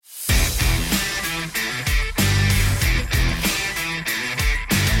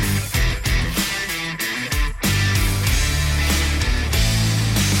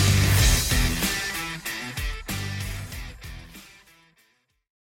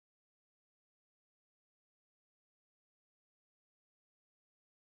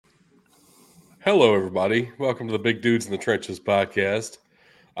Hello, everybody. Welcome to the Big Dudes in the Trenches podcast.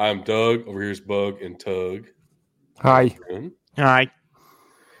 I'm Doug. Over here's Bug and Tug. Hi. Hi.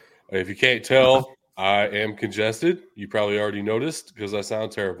 If you can't tell, I am congested. You probably already noticed because I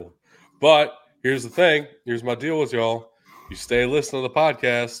sound terrible. But here's the thing. Here's my deal with y'all. You stay listening to the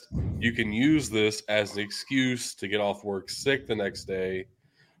podcast, you can use this as an excuse to get off work sick the next day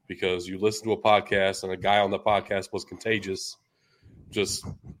because you listen to a podcast and a guy on the podcast was contagious. Just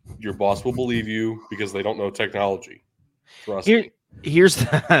your boss will believe you because they don't know technology. Trust me. Here's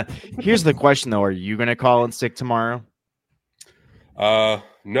the question though: are you going to call in sick tomorrow? No.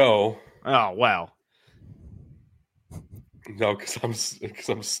 Oh well. No, because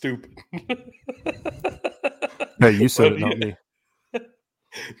I'm stupid. Hey, you said it, not me.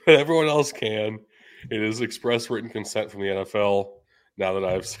 But everyone else can. It is express written consent from the NFL. Now that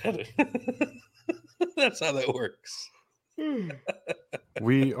I've said it, that's how that works.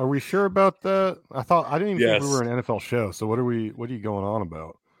 Are we sure about that? I didn't even think we Yes. were an NFL show. So what are you going on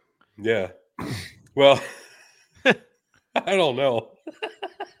about? Yeah. Well, I don't know,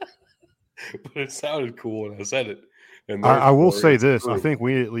 but it sounded cool when I said it. And I will say it's this: true. I think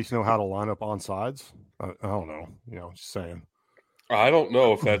we at least know how to line up on sides. I don't know. Just saying. I don't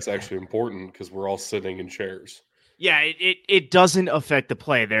know if that's actually important because we're all sitting in chairs. Yeah, it doesn't affect the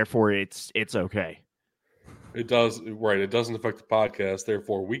play, therefore it's okay. It does, right? It doesn't affect the podcast,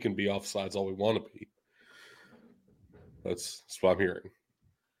 therefore we can be offsides all we want to be. That's what I'm hearing.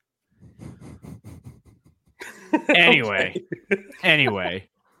 Anyway.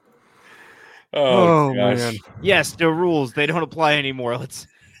 Oh gosh. Man, Yes, the rules, they don't apply anymore. Let's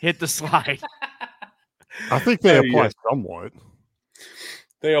hit the slide. I think they apply Yeah. somewhat.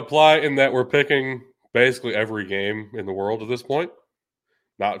 They apply in that we're picking basically every game in the world at this point.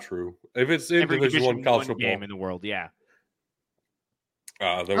 Not true. If it's in Every Division One college football, game in the world, yeah.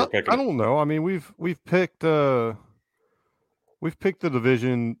 then we're picking. I don't know. I mean, we've picked the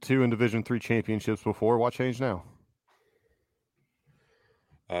Division 2 and Division 3 championships before. What changed now?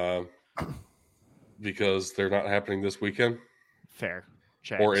 Because they're not happening this weekend Fair.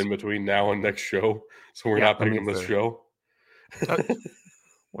 or in between now and next show. So we're not picking this fair. show.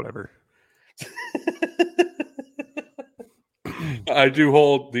 Whatever. I do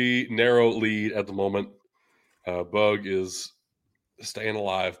hold the narrow lead at the moment. Bug is staying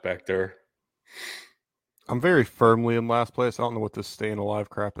alive back there. I'm very firmly in last place. I don't know what this staying alive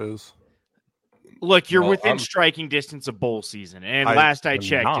crap is. Look, you're Well, within I'm- striking distance of bowl season, and I last I am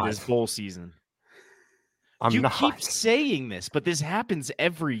checked, not. it is bowl season. I'm You not. keep saying this, but this happens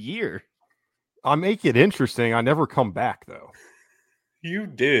every year. I make it interesting. I never come back though. You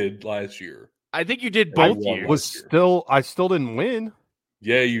did last year. I think you did I both won years. I still didn't win.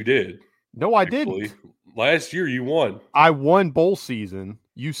 Yeah, you did. No, I Actually. didn't. Last year you won. I won bowl season.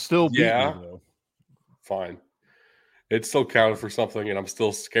 You still beat Yeah. me though. Fine. It still counted for something, and I'm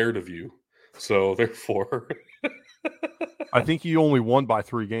still scared of you. So therefore, I think you only won by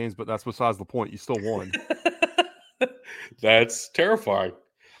 3 games, but that's besides the point. You still won. that's terrifying.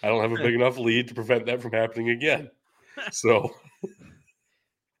 I don't have a big enough lead to prevent that from happening again. So,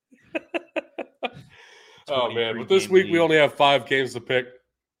 oh man! But this week we only have 5 games to pick.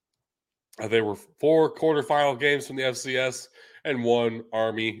 There were 4 quarterfinal games from the FCS and 1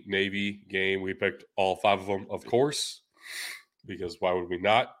 Army Navy game. We picked all 5 of them, of course, because why would we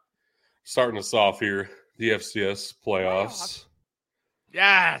not? Starting us off here, the FCS playoffs.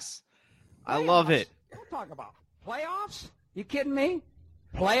 Yes. I love it. Don't talk about playoffs. You kidding me?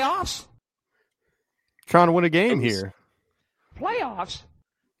 Playoffs? Trying to win a game That was- here. Playoffs?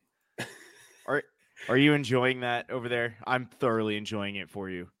 Are you enjoying that over there? I'm thoroughly enjoying it for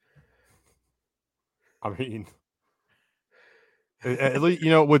you. I mean, at least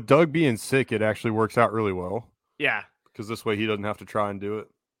with Doug being sick, it actually works out really well Yeah. because this way he doesn't have to try and do it.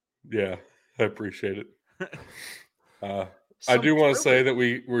 Yeah, I appreciate it. I do want to say that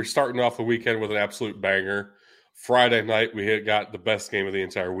we're starting off the weekend with an absolute banger. Friday night, we got the best game of the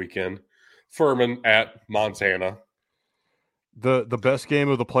entire weekend. Furman at Montana. The best game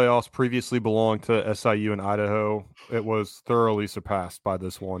of the playoffs previously belonged to SIU and Idaho. It was thoroughly surpassed by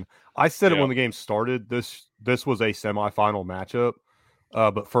this one. I said it when the game started. This was a semifinal matchup,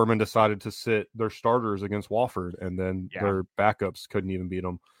 but Furman decided to sit their starters against Wofford, and then their backups couldn't even beat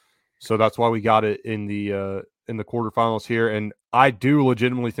them. So that's why we got it in the quarterfinals here. And I do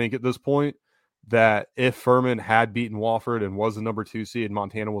legitimately think at this point that if Furman had beaten Wofford and was the number 2 seed,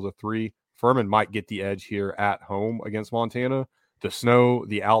 Montana was a 3, Furman might get the edge here at home against Montana. The snow,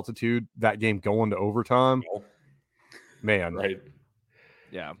 the altitude, that game going to overtime. Man. Right.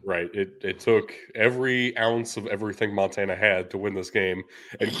 Yeah. Right. It took every ounce of everything Montana had to win this game,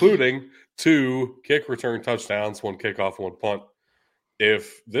 including 2 kick return touchdowns, 1 kickoff, 1 punt.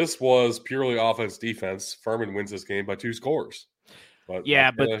 If this was purely offense defense, Furman wins this game by 2 scores. But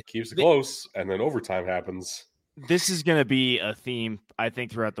Yeah, Montana keeps it close, and then overtime happens. This is going to be a theme, I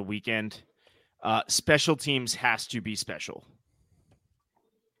think, throughout the weekend. Special teams has to be special.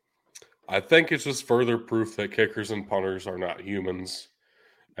 I think it's just further proof that kickers and punters are not humans,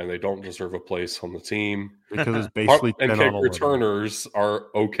 and they don't deserve a place on the team. Because it's basically And 10 kick on 11. returners are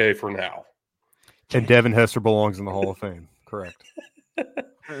okay for now. And Devin Hester belongs in the Hall of Fame. Correct.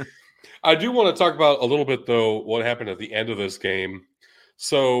 I do want to talk about a little bit, though, what happened at the end of this game.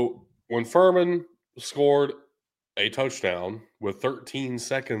 So when Furman scored a touchdown with 13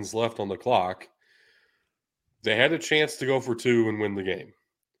 seconds left on the clock, they had a chance to go for 2 and win the game.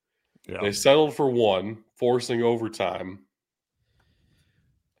 Yeah. They settled for 1, forcing overtime.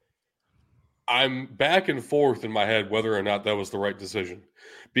 I'm back and forth in my head whether or not that was the right decision.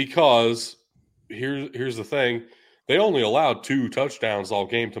 Because here's the thing. They only allowed 2 touchdowns all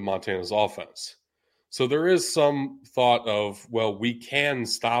game to Montana's offense. So there is some thought of, well, we can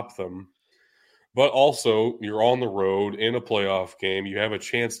stop them. But also, you're on the road in a playoff game. You have a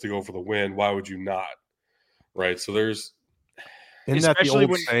chance to go for the win. Why would you not? Right? So there's... Isn't that the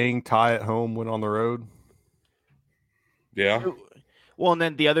old saying, tie at home, win on the road? Yeah. Well, and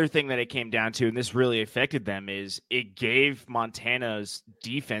then the other thing that it came down to, and this really affected them, is it gave Montana's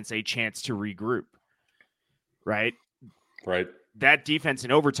defense a chance to regroup. Right? Right. That defense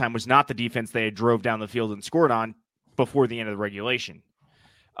in overtime was not the defense they had drove down the field and scored on before the end of the regulation.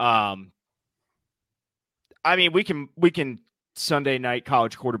 I mean, we can Sunday night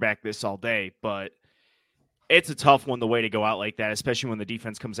college quarterback this all day, but it's a tough one the way to go out like that, especially when the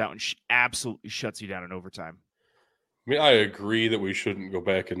defense comes out and absolutely shuts you down in overtime. I mean, I agree that we shouldn't go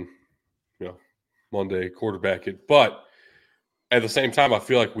back and, Monday quarterback it, but at the same time, I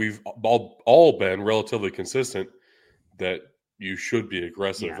feel like we've all been relatively consistent that you should be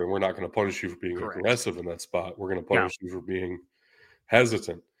aggressive, and we're not going to punish you for being aggressive in that spot. We're going to punish you for being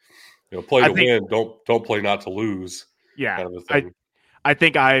hesitant. Play to win. Don't play not to lose. Yeah, kind of a thing. I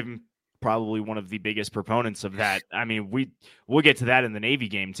think I'm probably one of the biggest proponents of that. I mean, we'll get to that in the Navy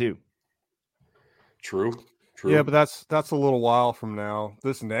game too. True. Yeah, but that's a little while from now.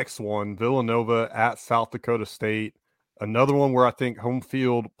 This next one, Villanova at South Dakota State, another one where I think home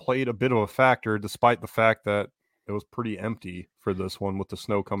field played a bit of a factor, despite the fact that it was pretty empty for this one with the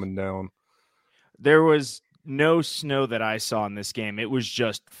snow coming down. There was no snow that I saw in this game. It was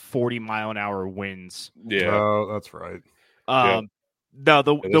just 40-mile-an-hour winds. Yeah. Oh, that's right. No,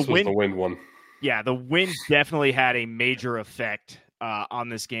 the wind was the wind one. Yeah, the wind definitely had a major effect on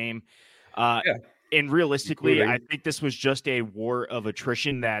this game. And realistically, I think this was just a war of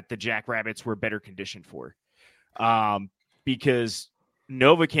attrition that the Jackrabbits were better conditioned for. Because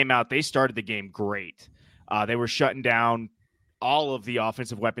Nova came out, they started the game great. They were shutting down all of the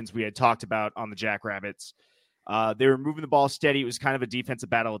offensive weapons we had talked about on the Jackrabbits. They were moving the ball steady. It was kind of a defensive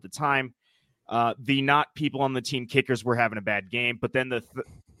battle at the time. The not people on the team kickers were having a bad game, but then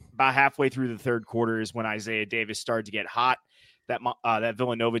about halfway through the third quarter is when Isaiah Davis started to get hot. That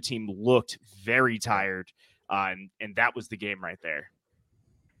Villanova team looked very tired, and that was the game right there.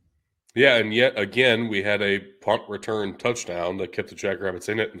 Yeah, and yet again, we had a punt return touchdown that kept the Jackrabbits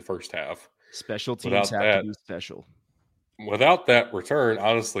in it in the first half. Special teams have to be special. Without that return,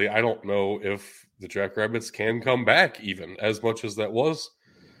 honestly, I don't know if the Jackrabbits can come back even as much as that was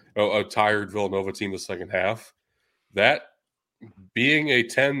a tired Villanova team the second half. That being a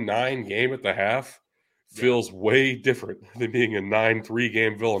 10-9 game at the half feels way different than being a 9-3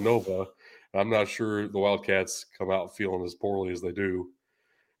 game Villanova. I'm not sure the Wildcats come out feeling as poorly as they do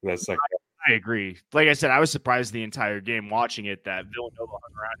in that second half. I agree. Like I said, I was surprised the entire game watching it that Villanova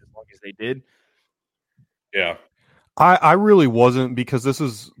hung around as long as they did. Yeah. I really wasn't, because this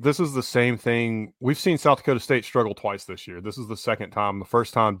is the same thing. We've seen South Dakota State struggle twice this year. This is the second time. The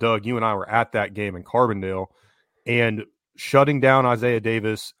first time, Doug, you and I were at that game in Carbondale, and shutting down Isaiah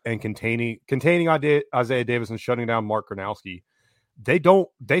Davis and containing Isaiah Davis and shutting down Mark Gronowski.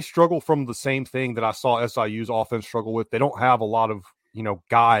 They struggle from the same thing that I saw SIU's offense struggle with. They don't have a lot of,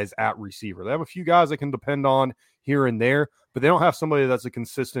 guys at receiver. They have a few guys they can depend on here and there, but they don't have somebody that's a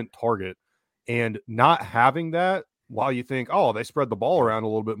consistent target. And not having that, while you think, oh, they spread the ball around a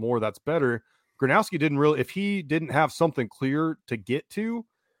little bit more, that's better. Gronowski didn't really, if he didn't have something clear to get to,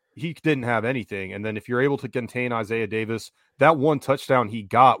 he didn't have anything. And then if you're able to contain Isaiah Davis, that one touchdown he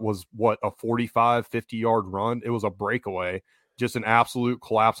got was a 45, 50-yard run. It was a breakaway. just an absolute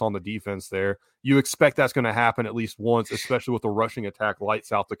collapse on the defense there. You expect that's going to happen at least once, especially with the rushing attack like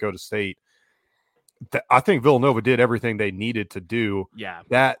South Dakota State. I think Villanova did everything they needed to do. Yeah.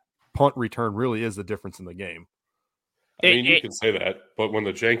 That punt return really is the difference in the game. I mean, you can say that, but when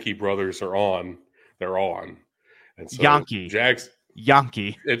the Janke brothers are on, they're on. And so Yankee.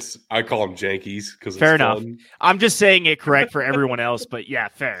 I call them Jankies because it's fair enough. fun. I'm just saying it correct for everyone else, but yeah,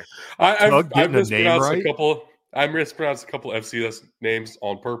 fair. I've mispronounced a couple. I mispronounced a couple FCS names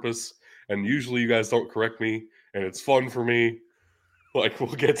on purpose, and usually you guys don't correct me, and it's fun for me. Like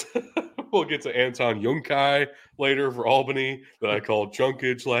we'll get to Anton Yunkai later for Albany that I called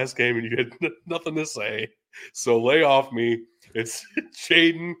Junkage last game, and you had nothing to say. So lay off me. It's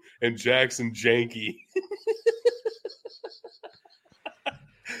Jaden and Jackson Janke.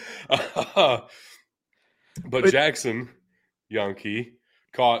 But Jackson Yankee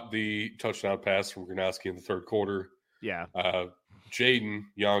caught the touchdown pass from Gronowski in the third quarter. Yeah. Jaden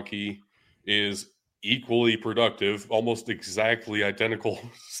Yankee is equally productive, almost exactly identical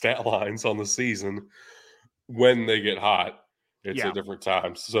stat lines on the season when they get hot. It's at different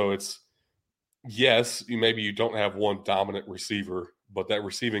times. So it's, yes, maybe you don't have one dominant receiver, but that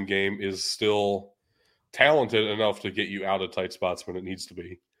receiving game is still talented enough to get you out of tight spots when it needs to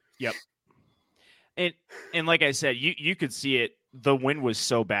be. Yep. And like I said, you could see it. The wind was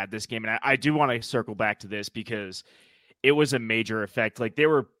so bad this game. And I do want to circle back to this because it was a major effect. Like there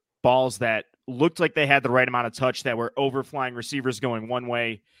were balls that looked like they had the right amount of touch that were overflying receivers going one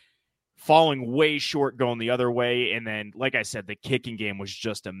way, falling way short going the other way. And then, like I said, the kicking game was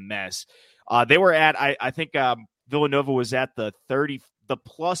just a mess. They were at, I think Villanova was at the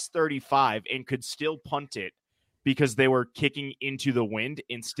plus 35 and could still punt it because they were kicking into the wind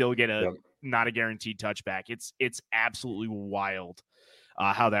and still get not a guaranteed touchback. It's absolutely wild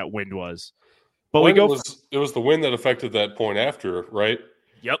how that wind was. But it was the wind that affected that point after, right?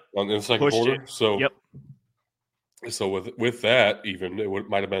 Yep. In the second quarter. So yep. So with that, even it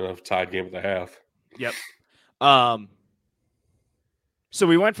might have been a tied game at the half. Yep. So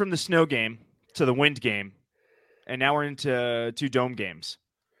we went from the snow game to the wind game, and now we're into 2 dome games.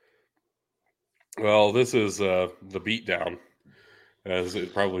 Well, this is the beatdown, as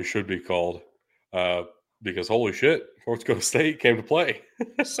it probably should be called, because holy shit, North Dakota State came to play.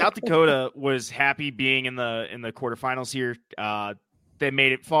 South Dakota was happy being in the quarterfinals here. They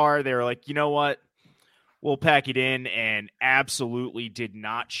made it far. They were like, you know what? We'll pack it in, and absolutely did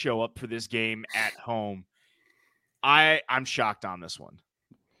not show up for this game at home. I'm shocked on this one.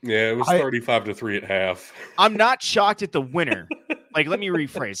 Yeah, it was 35-3 at half. I'm not shocked at the winner. Like, let me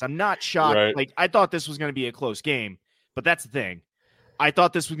rephrase. I'm not shocked. Right. Like, I thought this was going to be a close game, but that's the thing. I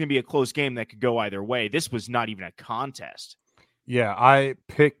thought this was going to be a close game that could go either way. This was not even a contest. Yeah, I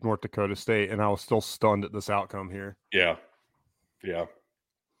picked North Dakota State, and I was still stunned at this outcome here. Yeah.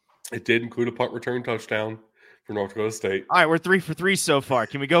 It did include a punt return touchdown for North Dakota State. All right, we're 3 for 3 so far.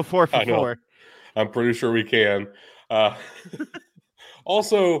 Can we go 4 for 4? I'm pretty sure we can.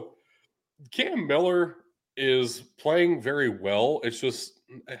 Also, Cam Miller is playing very well. It's just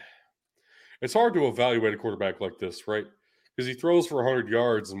it's hard to evaluate a quarterback like this, right? Because he throws for 100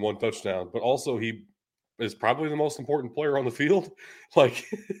 yards and 1 touchdown, but also he is probably the most important player on the field. Like,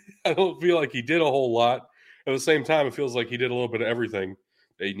 I don't feel like he did a whole lot. At the same time, it feels like he did a little bit of everything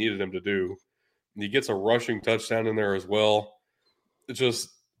that he needed him to do. And he gets a rushing touchdown in there as well. It's just,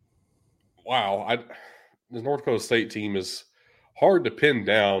 wow. The North Dakota State team is hard to pin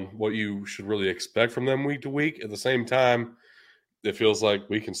down what you should really expect from them week to week. At the same time, it feels like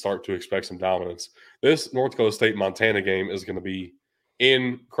we can start to expect some dominance. This North Dakota State-Montana game is going to be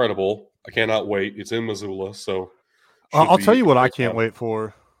incredible. I cannot wait. It's in Missoula, so I'll tell you what I can't wait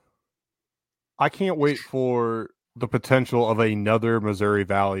for. I can't wait for the potential of another Missouri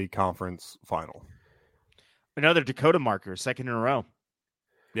Valley Conference final. Another Dakota marker, second in a row.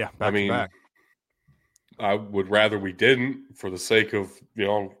 Yeah, back to back. I would rather we didn't for the sake of,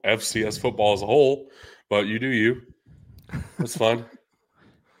 FCS football as a whole, but you do you. That's fun.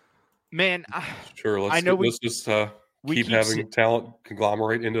 Man, sure, let's just keep having talent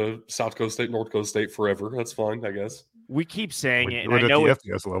conglomerate into South Dakota State, North Dakota State forever. That's fun, I guess. We keep saying it, and I know at the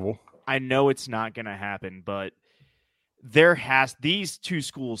FCS level. I know it's not going to happen, but these 2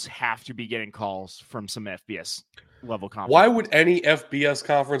 schools have to be getting calls from some FBS level conference. Why would any FBS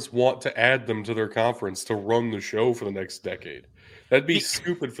conference want to add them to their conference to run the show for the next decade? That'd be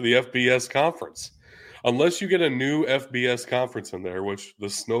stupid for the FBS conference. Unless you get a new FBS conference in there, which the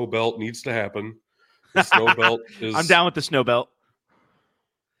Snow Belt needs to happen. The Snow Belt is... I'm down with the Snow Belt.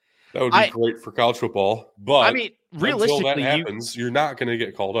 That would be great for college football. But realistically, until that happens, you're not going to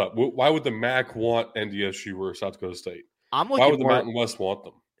get called up. Why would the MAC want NDSU or South Dakota State? I'm Why looking would the more Mountain West want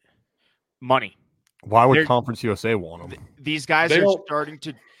them? money. Why would They're- Conference USA want them? These guys They are don't- starting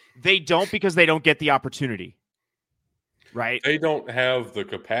to. They don't because they don't get the opportunity, right? They don't have the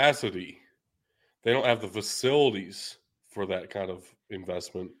capacity. They don't have the facilities for that kind of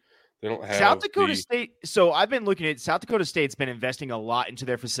investment. They don't have South Dakota State. So I've been looking at South Dakota State's been investing a lot into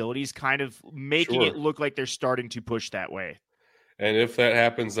their facilities, kind of making it look like they're starting to push that way. And if that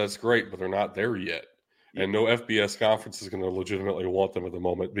happens, that's great, but they're not there yet. Yeah. And no FBS conference is going to legitimately want them at the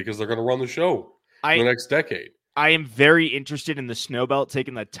moment because they're going to run the show for the next decade. I am very interested in the Snow Belt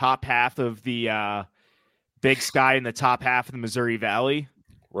taking the top half of the Big Sky and the top half of the Missouri Valley.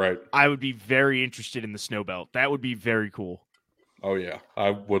 Right. I would be very interested in the Snow Belt. That would be very cool. Oh, yeah.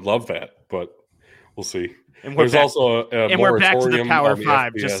 I would love that, but we'll see. And There's also a we're back to the moratorium Power on the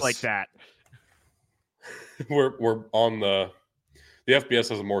 5, FBS. just like that. We're on the FBS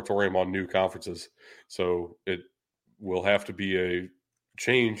has a moratorium on new conferences, so it will have to be a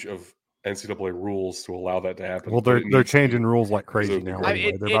change of NCAA rules to allow that to happen. Well, they're changing rules like crazy would be now. great.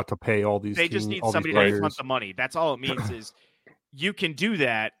 Anyway. They're about to pay all these. They just teams, need all somebody these to players. front the money. That's all it means is you can do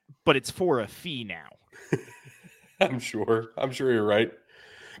that, but it's for a fee now. I'm sure you're right.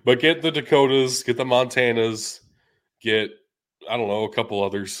 But get the Dakotas, get the Montanas, get, I don't know, a couple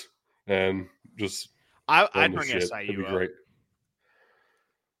others, and just I'd run the bring shit. SIU It'd be up. great.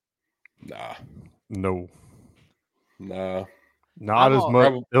 Nah. Not as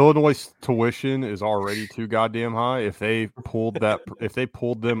much. Illinois' tuition is already too goddamn high. If they pulled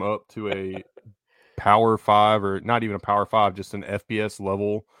them up to a Power 5 or not even a Power 5, just an FBS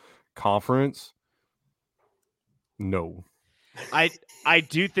level conference, no. I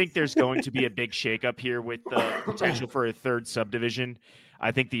do think there's going to be a big shakeup here with the potential for a third subdivision.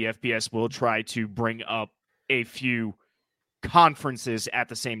 I think the FBS will try to bring up a few conferences at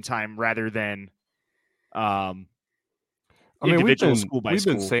the same time rather than individual school by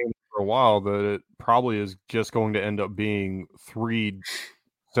school. We've been saying for a while that it probably is just going to end up being 3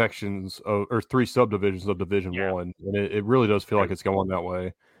 sections or 3 subdivisions of Division 1, and it really does feel like it's going that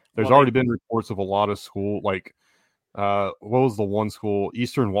way. There's already been reports of a lot of school, like what was the one school?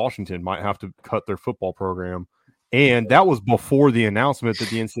 Eastern Washington might have to cut their football program. And that was before the announcement that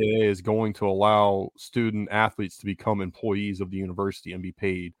the NCAA is going to allow student athletes to become employees of the university and be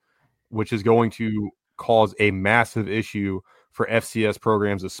paid, which is going to cause a massive issue for FCS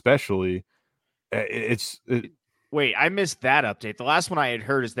programs, especially. Wait, I missed that update. The last one I had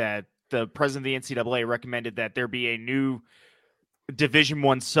heard is that the president of the NCAA recommended that there be a new Division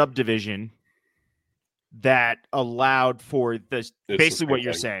I subdivision that allowed for this. Basically what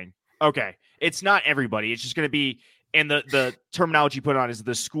you're saying. Okay. It's not everybody. It's just going to be, and the terminology put on is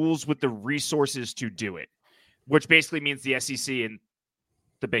the schools with the resources to do it, which basically means the SEC and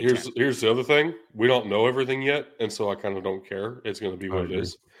the Big Ten. Here's the other thing. We don't know everything yet, and so I kind of don't care. It's going to be what it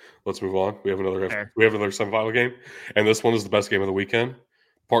is. Let's move on. We have another semifinal game, and this one is the best game of the weekend,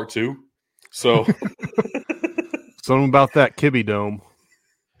 part 2. So something about that Kibby Dome.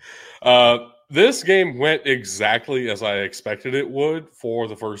 This game went exactly as I expected it would for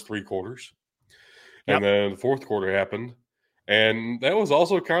the first 3 quarters. And then the fourth quarter happened. And that was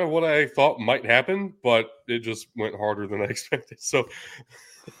also kind of what I thought might happen, but it just went harder than I expected. So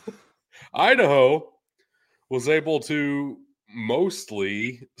Idaho was able to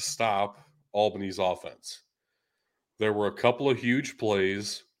mostly stop Albany's offense. There were a couple of huge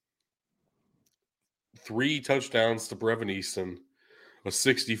plays, 3 touchdowns to Brevin Easton, a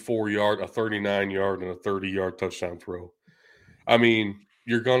 64-yard, a 39-yard, and a 30-yard touchdown throw. I mean,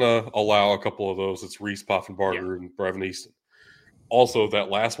 you're going to allow a couple of those. It's Reese Poffenbarger and Brevin Easton. Also,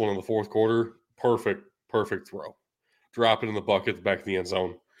 that last one in the fourth quarter, perfect throw. Drop it in the bucket at the back of the end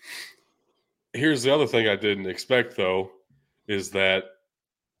zone. Here's the other thing I didn't expect, though, is that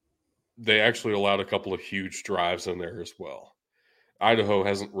they actually allowed a couple of huge drives in there as well. Idaho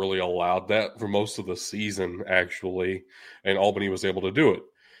hasn't really allowed that for most of the season, actually, and Albany was able to do it.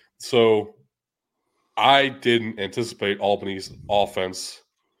 So I didn't anticipate Albany's offense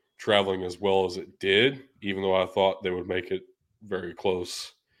traveling as well as it did, even though I thought they would make it very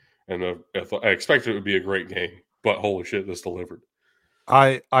close. And I expected it would be a great game, but holy shit, this delivered.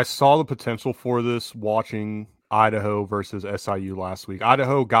 I saw the potential for this watching Idaho versus SIU last week.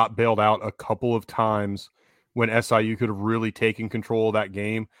 Idaho got bailed out a couple of times when SIU could have really taken control of that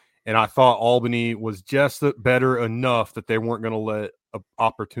game. And I thought Albany was just better enough that they weren't going to let an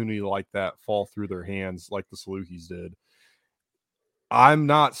opportunity like that fall through their hands like the Salukis did. I'm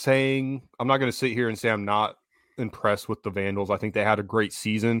not going to sit here and say I'm not impressed with the Vandals. I think they had a great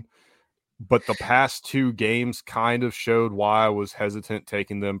season, but the past 2 games kind of showed why I was hesitant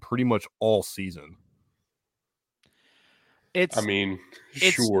taking them pretty much all season. I mean,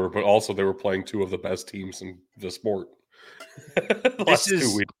 sure, but also they were playing two of the best teams in the sport.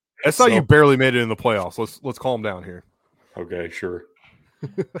 SIU barely made it in the playoffs. Let's calm down here. Okay, sure.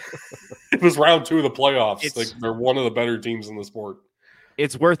 It was round 2 of the playoffs. Like, they're one of the better teams in the sport.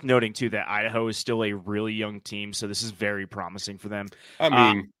 It's worth noting, too, that Idaho is still a really young team, so this is very promising for them. I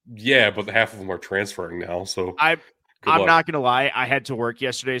mean, yeah, but half of them are transferring now, so I'm not going to lie. I had to work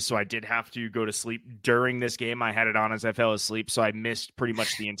yesterday, so I did have to go to sleep during this game. I had it on as I fell asleep, so I missed pretty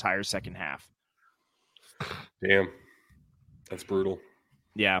much the entire second half. Damn. That's brutal.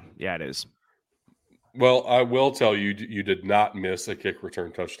 Yeah, it is. Well, I will tell you, you did not miss a kick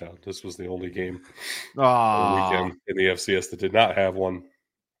return touchdown. This was the only game of the weekend in the FCS that did not have one.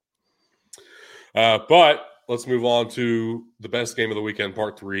 But let's move on to the best game of the weekend,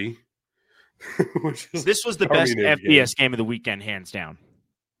 part 3. This was the best FBS game of the weekend, hands down.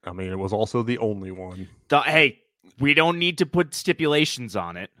 I mean, it was also the only one. Hey, we don't need to put stipulations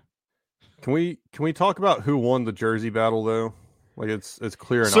on it. Can we talk about who won the jersey battle though? Like it's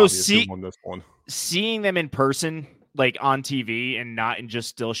clear and obvious who won this one. Seeing them in person, like on TV and not in just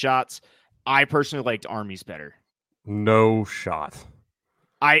still shots, I personally liked Army's better. No shot.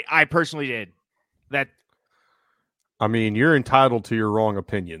 I personally did. That. I mean, you're entitled to your wrong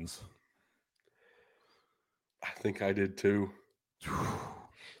opinions. I think I did too.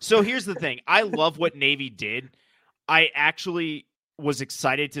 So here's the thing. I love what Navy did. I actually was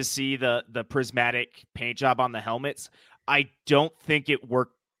excited to see the prismatic paint job on the helmets. I don't think it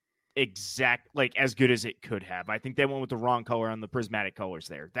worked as good as it could have. I think they went with the wrong color on the prismatic colors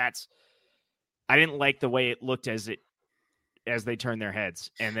there. I didn't like the way it looked as they turned their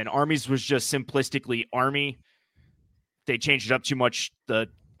heads. And then Army's was just simplistically Army. They changed it up too much.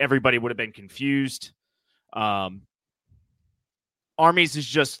 Everybody would have been confused. Army's is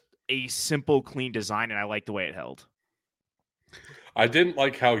just a simple, clean design, and I like the way it held. I didn't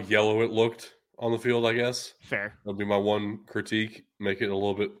like how yellow it looked on the field, I guess. Fair. That'll be my one critique. Make it a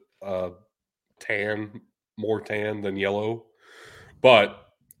little bit more tan than yellow. But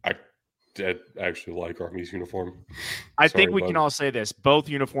I did actually like Army's uniform. I think we can all say this. Both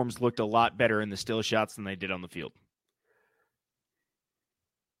uniforms looked a lot better in the still shots than they did on the field.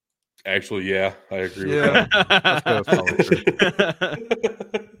 Actually, yeah, I agree with that.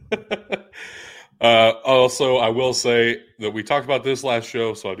 Also, I will say that we talked about this last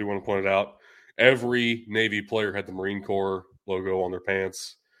show, so I do want to point it out. Every Navy player had the Marine Corps logo on their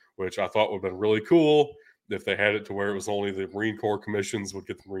pants, which I thought would have been really cool if they had it to where it was only the Marine Corps commissions would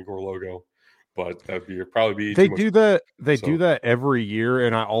get the Marine Corps logo. But that'd probably be they do that. They do that every year,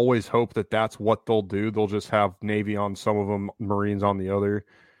 and I always hope that that's what they'll do. They'll just have Navy on some of them, Marines on the other.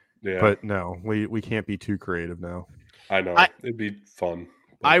 Yeah. But no, we can't be too creative now. I know. It'd be fun.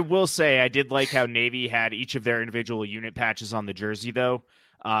 But I will say I did like how Navy had each of their individual unit patches on the jersey, though,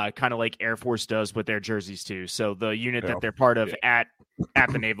 kind of like Air Force does with their jerseys, too. So the unit that they're part of at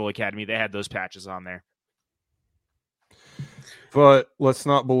the Naval Academy, they had those patches on there. But let's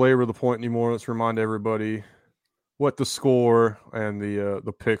not belabor the point anymore. Let's remind everybody what the score and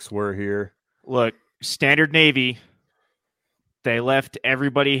the picks were here. Look, standard Navy. They left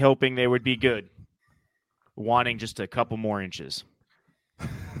everybody hoping they would be good, wanting just a couple more inches.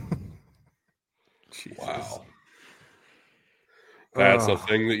 Wow. That's a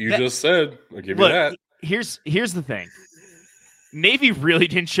thing that you just said. I'll give you that. Here's the thing. Navy really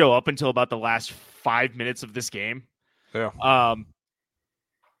didn't show up until about the last 5 minutes of this game. Yeah.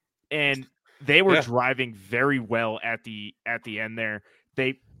 And they were driving very well at the end there.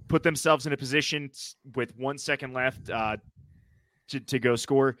 They put themselves in a position with 1 second left to go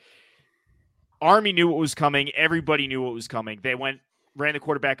score. Army knew what was coming. Everybody knew what was coming. They ran the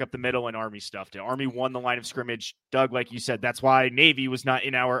quarterback up the middle, and Army stuffed it. Army won the line of scrimmage. Doug, like you said, that's why Navy was not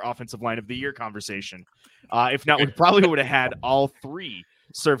in our offensive line of the year conversation. If not, we probably would have had all 3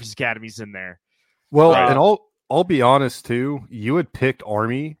 service academies in there. Well, and I'll be honest too. You had picked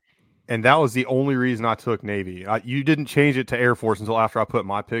Army, and that was the only reason I took Navy. You didn't change it to Air Force until after I put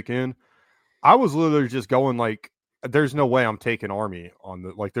my pick in. I was literally just going like, there's no way I'm taking Army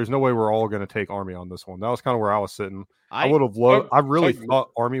on there's no way we're all going to take Army on this one. That was kind of where I was sitting. I would have loved. I really thought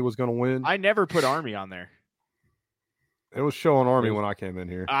Army was going to win. I never put Army on there. It was showing Army when I came in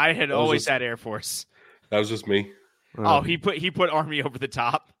here. I had always had Air Force. That was just me. Oh, he put Army over the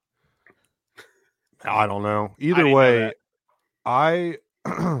top. I don't know. Either way, I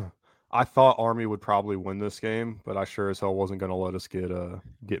thought Army would probably win this game, but I sure as hell wasn't going to let us get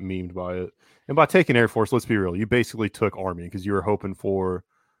memed by it. And by taking Air Force, let's be real, you basically took Army because you were hoping for,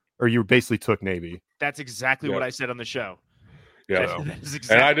 or you basically took Navy. That's exactly what I said on the show. Yeah. That is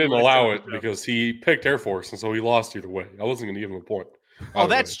And I didn't what allow I it said. because he picked Air Force, and so he lost either way. I wasn't going to give him a point. Oh,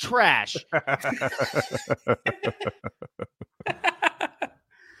 that's trash.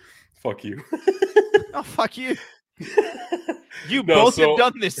 Fuck you. Oh, fuck you. You No, both so- have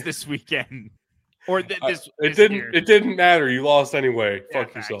done this weekend. Or this year. It didn't matter. You lost anyway. Yeah,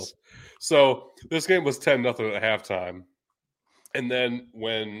 Fuck facts. yourself. So this game was 10-0 at halftime. And then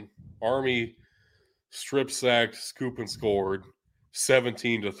when Army strip sacked, Scoop, and scored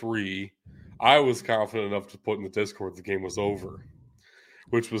 17-3, I was confident enough to put in the Discord the game was over,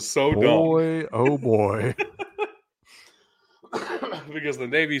 which was so Boy, oh boy. dumb. Because the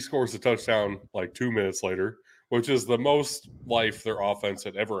Navy scores a touchdown like 2 minutes later, which is the most life their offense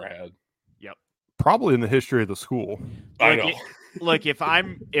had ever had. Probably in the history of the school. I know. Look, if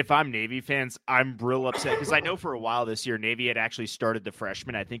I'm Navy fans, I'm real upset because I know for a while this year Navy had actually started the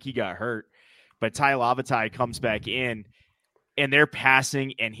freshman. I think he got hurt, but Ty Lavatai comes back in, and they're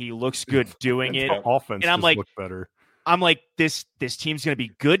passing, and he looks good doing it. The offense And I'm just like, looked better. I'm like, this team's going to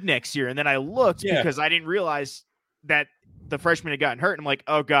be good next year. And then I looked because I didn't realize that the freshman had gotten hurt. And I'm like,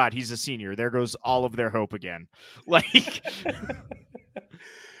 oh God, he's a senior. There goes all of their hope again. Like.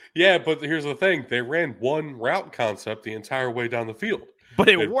 Yeah, but here's the thing. They ran one route concept the entire way down the field. But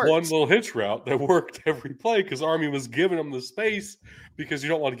They it had worked. one little hitch route that worked every play because Army was giving them the space because you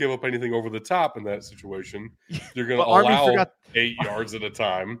don't want to give up anything over the top in that situation. You're going to But Army allow forgot- 8 yards at a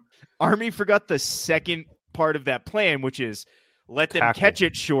time. Army forgot the second part of that plan, which is let them Tackle. catch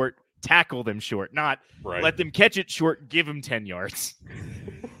it short, tackle them short, not Right. let them catch it short, give them 10 yards.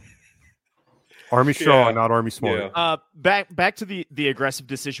 Army strong, Yeah. not Army smart. Yeah. Back to the aggressive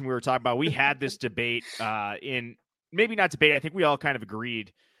decision we were talking about. We had this debate in maybe not debate. I think we all kind of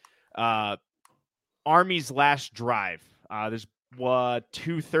agreed. Army's last drive. There's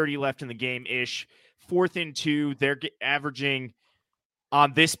 2:30 left in the game ish. 4th and 2. They're averaging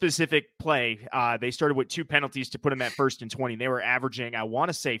on this specific play. They started with 2 penalties to put them at 1st and 20. They were averaging, I want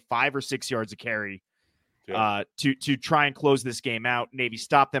to say, 5 or 6 yards a carry to try and close this game out. Navy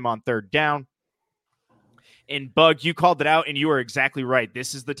stopped them on 3rd down. And Bug, you called it out, and you are exactly right.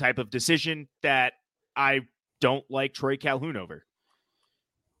 This is the type of decision that I don't like Troy Calhoun over.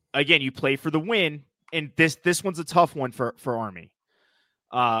 Again, you play for the win, and this one's a tough one for Army.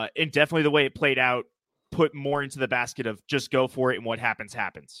 And definitely the way it played out put more into the basket of just go for it, and what happens,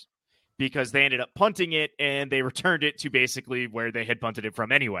 happens. Because they ended up punting it, and they returned it to basically where they had punted it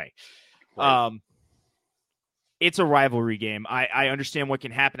from anyway. Right. It's a rivalry game. I understand what can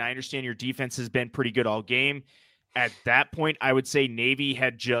happen. I understand your defense has been pretty good all game. At that point, I would say Navy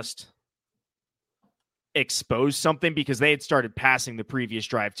had just exposed something because they had started passing the previous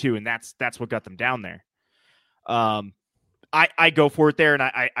drive too, and that's what got them down there. I go for it there, and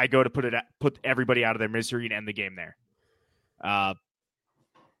I go to put everybody out of their misery and end the game there.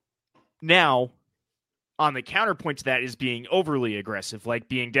 Now, on the counterpoint to that is being overly aggressive, like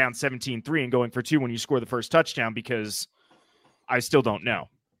being down 17-3 and going for 2 when you score the first touchdown, because I still don't know.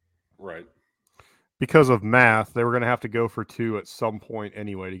 Right. Because of math, they were going to have to go for 2 at some point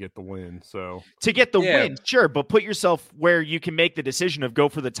anyway to get the win. So To get the Yeah. win, sure, but put yourself where you can make the decision of go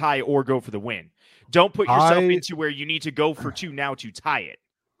for the tie or go for the win. Don't put yourself into where you need to go for 2 now to tie it.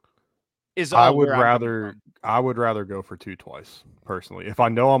 I would rather go for 2 twice personally. If I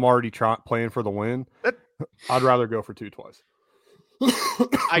know I'm already playing for the win, I'd rather go for 2 twice.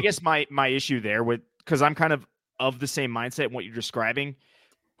 I guess my issue there because I'm kind of the same mindset in what you're describing,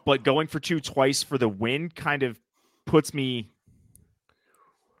 but going for 2 twice for the win kind of puts me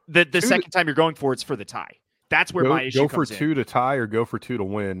the second time you're going for it's for the tie. That's where my issue go for comes 2 in. to tie or go for 2 to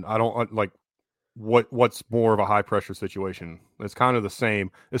win. I don't like what's more of a high pressure situation. It's kind of the same,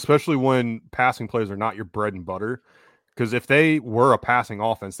 especially when passing plays are not your bread and butter. Because if they were a passing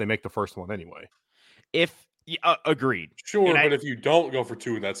offense, they make the first one anyway. Agreed. Sure, but if you don't go for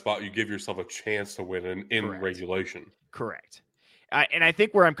 2 in that spot, you give yourself a chance to win in regulation. Correct. And I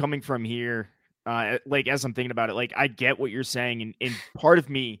think where I'm coming from here, like as I'm thinking about it, like I get what you're saying, and part of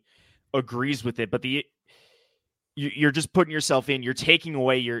me agrees with it, but you're just putting yourself in. You're taking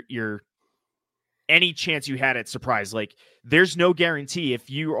away your any chance you had at surprise. Like there's no guarantee if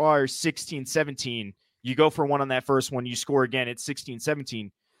you are 16-17, you go for 1 on that first one, you score again at 16-17.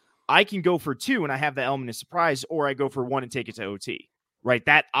 I can go for 2 and I have the element of surprise, or I go for 1 and take it to OT. Right?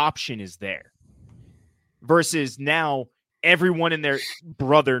 That option is there. Versus now, everyone and their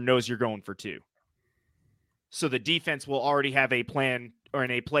brother knows you're going for 2. So the defense will already have a plan or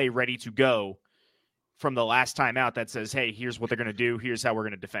a play ready to go from the last time out that says, hey, here's what they're going to do. Here's how we're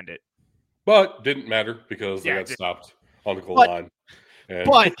going to defend it. But didn't matter because they got stopped on the goal line. And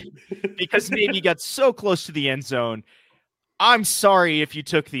But because Navy got so close to the end zone, I'm sorry if you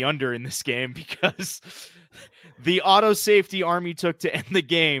took the under in this game because the auto safety Army took to end the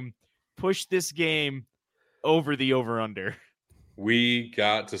game pushed this game over the over-under. We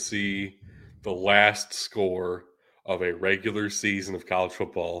got to see the last score of a regular season of college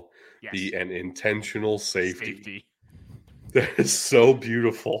football be an intentional safety. That is so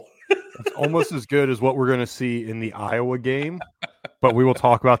beautiful. It's almost as good as what we're going to see in the Iowa game, but we will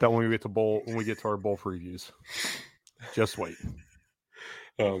talk about that when we get to our bowl previews. Just wait.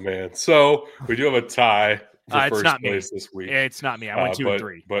 Oh man! So we do have a tie for It's first not place me. this week. It's not me. I went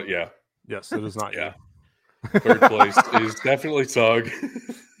 2-3. But yeah, yes, it is not you. Third place is definitely Tug.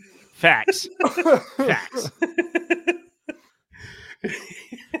 Facts. Facts.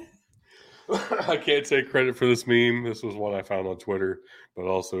 I can't take credit for this meme. This was one I found on Twitter, but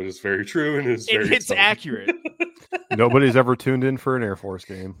also it is very true and it's accurate. Nobody's ever tuned in for an Air Force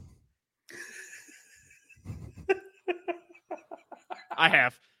game. I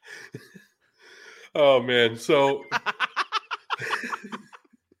have. Oh man, so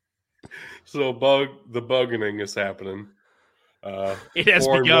the buggening is happening. It has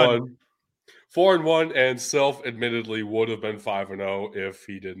begun. 4-1, and self-admittedly would have been 5-0 if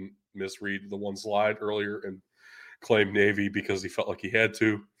he didn't misread the one slide earlier and claim Navy because he felt like he had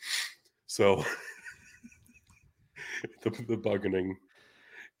to. So the buggening,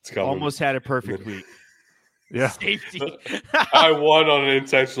 it's coming. Almost had a perfect week. Yeah, safety. I won on an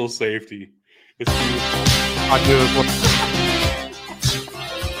intentional safety. It's I knew it was.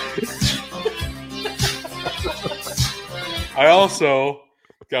 I also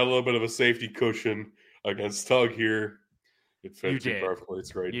got a little bit of a safety cushion against Tug here. It fits you perfectly.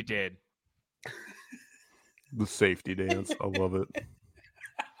 It's great. You did. The safety dance. I love it.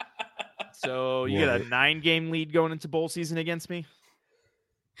 So you got a 9-game lead going into bowl season against me?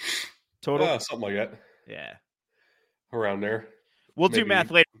 Total? Something like that. Yeah. Around there. We'll do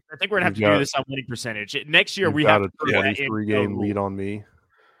math later. I think we're going to have to do this on winning percentage. Next year, we have a 23-game lead on me.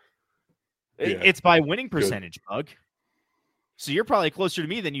 It's by winning percentage, Bug. So you're probably closer to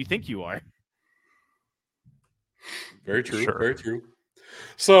me than you think you are. Very true. Sure. Very true.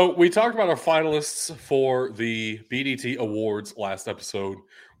 So we talked about our finalists for the BDT Awards last episode.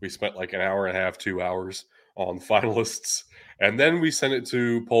 We spent like an hour and a half, 2 hours on finalists. And then we sent it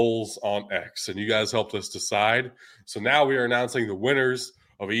to polls on X. And you guys helped us decide. So now we are announcing the winners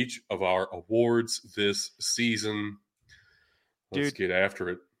of each of our awards this season. Let's get after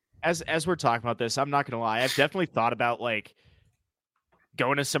it. As we're talking about this, I'm not going to lie. I've definitely thought about like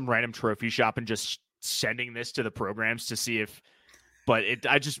going to some random trophy shop and just sending this to the programs to see if, but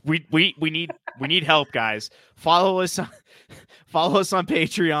we need help, guys. Follow us on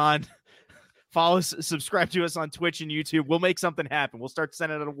Patreon. Subscribe to us on Twitch and YouTube. We'll make something happen. We'll start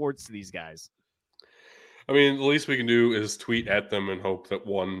sending out awards to these guys. I mean, the least we can do is tweet at them and hope that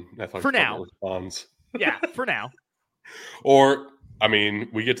one for now responds. Yeah, for now. Or, I mean,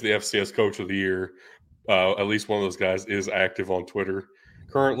 we get to the FCS Coach of the Year. At least one of those guys is active on Twitter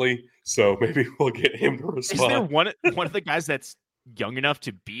currently, so maybe we'll get him to respond. Is there one of the guys that's young enough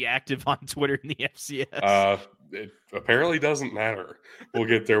to be active on Twitter in the FCS? It apparently doesn't matter. We'll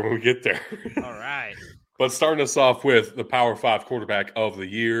get there when we get there. All right. But starting us off with the Power 5 quarterback of the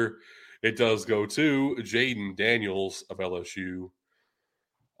year, it does go to Jaden Daniels of LSU,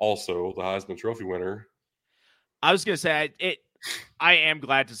 also the Heisman Trophy winner. I was going to say, I am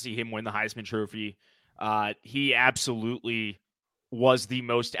glad to see him win the Heisman Trophy. He absolutely was the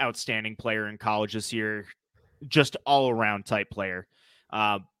most outstanding player in college this year, just all-around type player.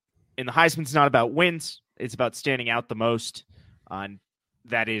 And the Heisman's not about wins. It's about standing out the most.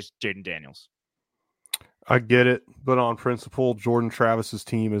 That is Jaden Daniels. I get it, but on principle, Jordan Travis's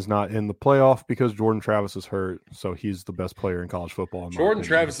team is not in the playoff because Jordan Travis is hurt, so he's the best player in college football. Jordan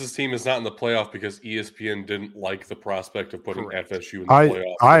Travis's team is not in the playoff because ESPN didn't like the prospect of putting FSU in the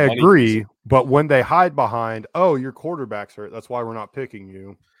playoff. I agree, but when they hide behind, your quarterback's hurt, that's why we're not picking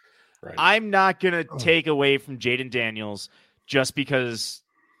you. Right. I'm not going to take away from Jaden Daniels just because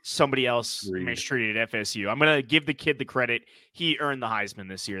somebody else mistreated FSU. I'm going to give the kid the credit. He earned the Heisman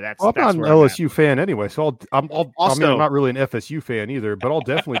this year. I'm not an LSU fan anyway, so I'm not really an FSU fan either, but I'll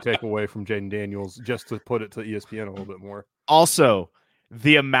definitely take away from Jaden Daniels just to put it to ESPN a little bit more. Also,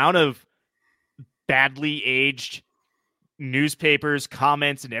 the amount of badly aged newspapers,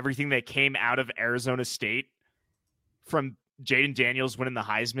 comments, and everything that came out of Arizona State from Jaden Daniels winning the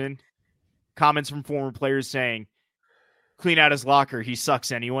Heisman, comments from former players saying, clean out his locker, he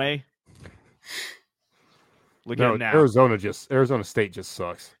sucks anyway. Look at him now. Arizona State just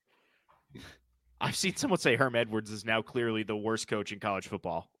sucks. I've seen someone say Herm Edwards is now clearly the worst coach in college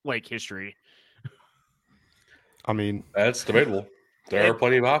football, like history. I mean, That's debatable. There are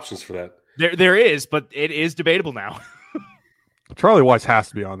plenty of options for that. There is, but it is debatable now. Charlie Weiss has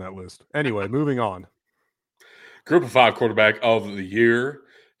to be on that list. Anyway, moving on. Group of 5 quarterback of the year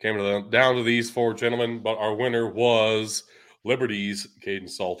came down to these 4 gentlemen, but our winner was Liberty's Caden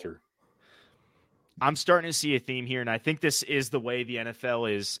Salter. I'm starting to see a theme here, and I think this is the way the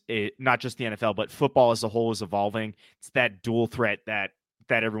NFL is, not just the NFL, but football as a whole is evolving. It's that dual threat that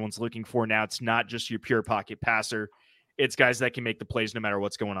everyone's looking for now. It's not just your pure pocket passer. It's guys that can make the plays no matter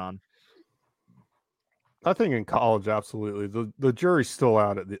what's going on. I think in college, absolutely. The jury's still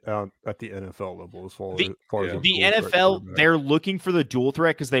out at the NFL level as far as the NFL. They're looking for the dual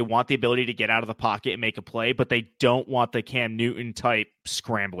threat because they want the ability to get out of the pocket and make a play, but they don't want the Cam Newton type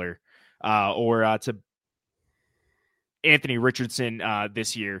scrambler or to Anthony Richardson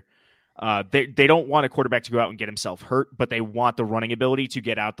this year. They don't want a quarterback to go out and get himself hurt, but they want the running ability to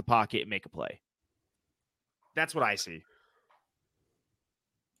get out the pocket and make a play. That's what I see.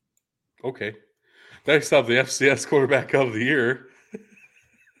 Okay. Next up, the FCS quarterback of the year.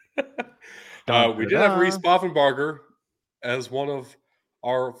 We did have Reese Boffenbarger as one of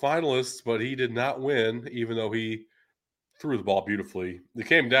our finalists, but he did not win, even though he threw the ball beautifully. It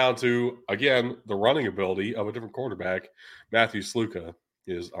came down to, again, the running ability of a different quarterback. Matthew Sluka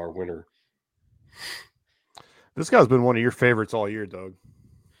is our winner. This guy's been one of your favorites all year, Doug.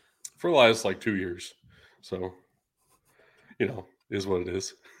 For the last 2 years. So, is what it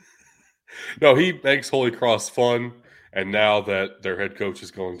is. No, he makes Holy Cross fun, and now that their head coach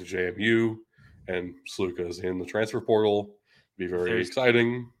is going to JMU and Sluka is in the transfer portal, be very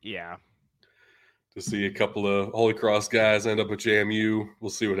exciting. Yeah. To see a couple of Holy Cross guys end up at JMU.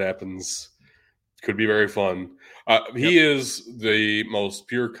 We'll see what happens. Could be very fun. He is the most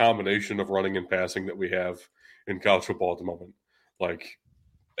pure combination of running and passing that we have in college football at the moment.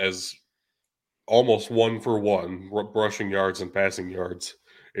 As almost 1-for-1, rushing yards and passing yards.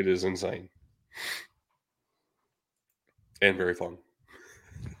 It is insane. And very fun.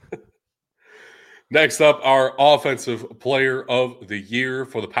 Next up, our offensive player of the year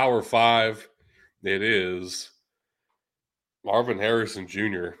for the Power 5. It is Marvin Harrison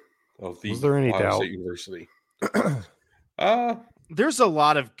Jr. of the Ohio State University. There's a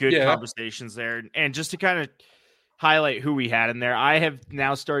lot of good conversations there. And just to kind of highlight who we had in there, I have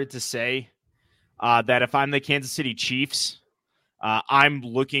now started to say that if I'm the Kansas City Chiefs, I'm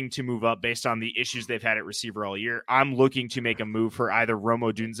looking to move up based on the issues they've had at receiver all year. I'm looking to make a move for either Rome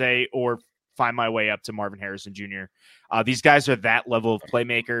Odunze or find my way up to Marvin Harrison Jr. These guys are that level of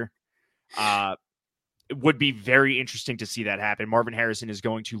playmaker. It would be very interesting to see that happen. Marvin Harrison is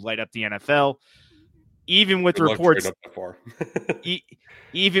going to light up the NFL, even with reports.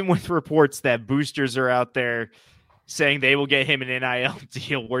 Even with reports that boosters are out there saying they will get him an NIL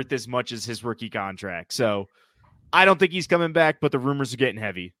deal worth as much as his rookie contract. So I don't think he's coming back, but the rumors are getting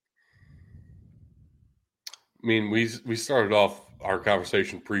heavy. I mean, we started off our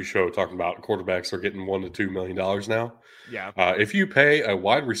conversation pre-show talking about quarterbacks are getting $1 to $2 million now. Yeah. If you pay a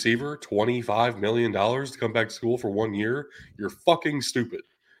wide receiver $25 million to come back to school for 1 year, you're fucking stupid.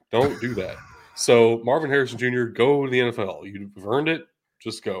 Don't do that. So Marvin Harrison Jr., go to the NFL. You've earned it.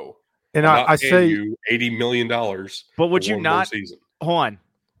 Just go. And I say you $80 million. But would you not? Hold on.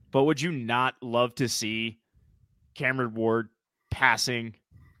 But would you not love to see Cameron Ward passing?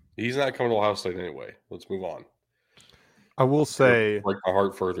 He's not coming to Ohio State anyway. Let's move on. I will say, break my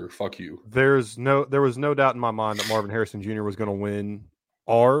heart further. Fuck you. There was no doubt in my mind that Marvin Harrison Jr. was going to win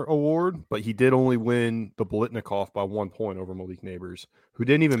our award, but he did only win the Bolitnikoff by 1 point over Malik Neighbors, who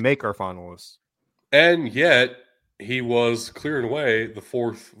didn't even make our finalists. And yet, he was clearing away the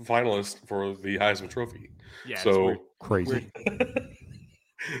 4th finalist for the Heisman Trophy. Yeah, so crazy.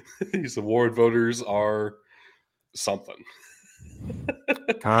 These award voters are something.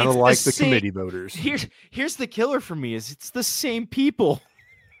 Kind of like the committee voters. Here's the killer for me is it's the same people.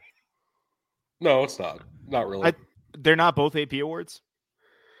 No, it's not. Not really. They're not both AP awards?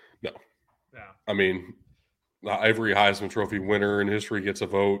 No. Yeah. I mean, every Heisman Trophy winner in history gets a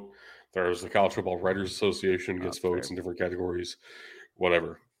vote. There's the College Football Writers Association gets votes in different categories.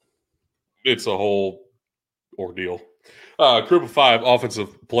 Whatever. It's a whole ordeal. Group of 5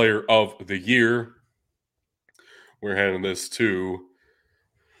 offensive player of the year. We're handing this to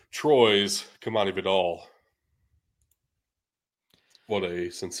Troy's Kamani Vidal. What a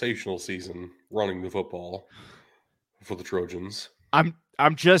sensational season running the football for the Trojans. I'm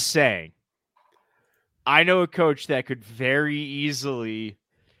just saying. I know a coach that could very easily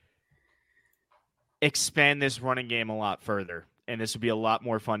expand this running game a lot further, and this would be a lot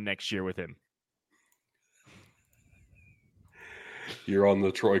more fun next year with him. You're on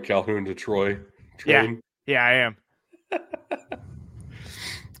the Troy Calhoun to Troy train? Yeah, I am.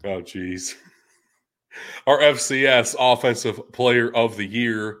 Oh, geez. Our FCS Offensive Player of the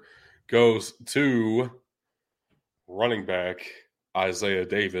Year goes to running back Isaiah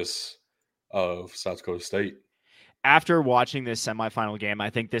Davis of South Dakota State. After watching this semifinal game, I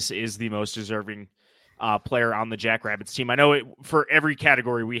think this is the most deserving player on the Jackrabbits team. I know for every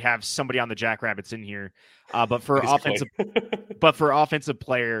category we have somebody on the Jackrabbits in here, but for offensive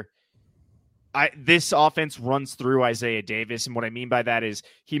player, this offense runs through Isaiah Davis, and what I mean by that is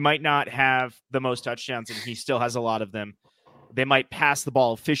he might not have the most touchdowns, and he still has a lot of them. They might pass the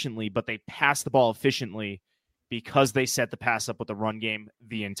ball efficiently, but they pass the ball efficiently because they set the pass up with the run game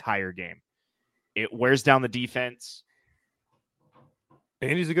the entire game. It wears down the defense.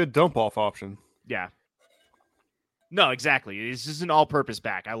 And he's a good dump-off option. Yeah. No, exactly. He's just an all-purpose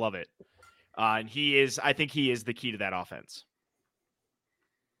back. I love it. And I think he is the key to that offense.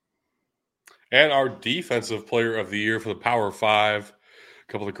 And our Defensive Player of the Year for the Power 5.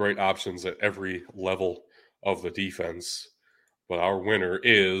 A couple of great options at every level of the defense. But our winner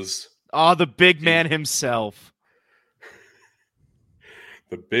is... the big man himself.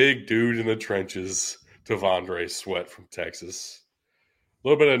 The big dude in the trenches, Devondre Sweat from Texas. A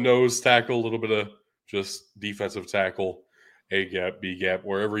little bit of nose tackle, a little bit of just defensive tackle, A gap, B gap,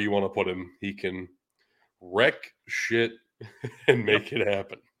 wherever you want to put him. He can wreck shit and make it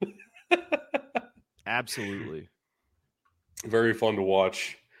happen. Absolutely. Very fun to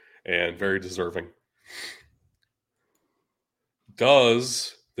watch and very deserving.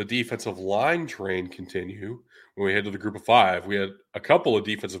 Does the defensive line train continue? When we head to the group of 5, we had a couple of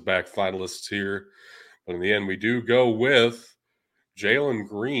defensive back finalists here. But in the end, we do go with Jalen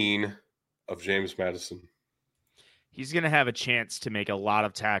Green of James Madison. He's going to have a chance to make a lot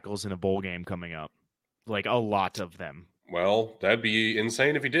of tackles in a bowl game coming up. Like a lot of them. Well, that'd be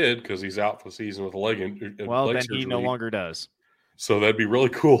insane if he did because he's out for the season with a leg surgery. Then he no longer does. So that'd be really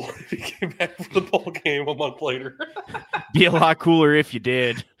cool if he came back for the bowl game a month later. Be a lot cooler if you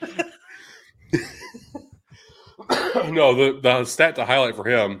did. No, the stat to highlight for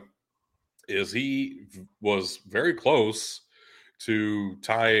him is he was very close to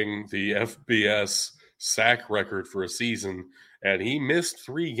tying the FBS sack record for a season, and he missed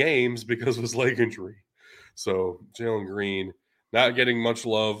 3 games because of his leg injury. So Jalen Green not getting much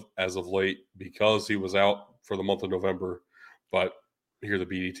love as of late because he was out for the month of November, but here the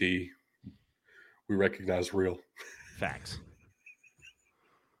BDT, we recognize real. Facts.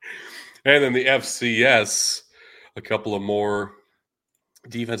 And then the FCS, a couple of more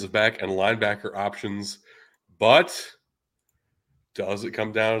defensive back and linebacker options. But does it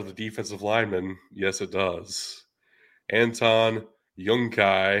come down to the defensive lineman? Yes, it does. Anton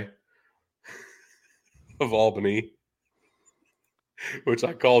Youngkai of Albany, which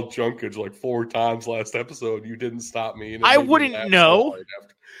I called Junkage like 4 times last episode. You didn't stop me. I wouldn't know.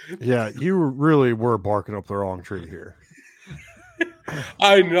 Yeah, you really were barking up the wrong tree here.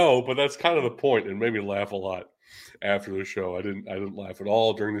 I know, but that's kind of the point. It made me laugh a lot after the show. I didn't laugh at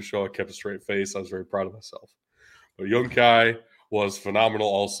all during the show. I kept a straight face. I was very proud of myself. But Youngkai was phenomenal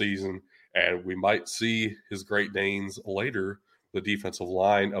all season, and we might see his Great Danes later, the defensive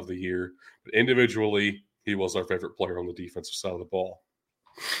line of the year. But individually, he was our favorite player on the defensive side of the ball.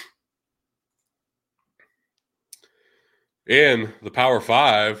 In the Power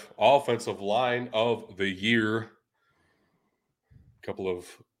 5, offensive line of the year, a couple of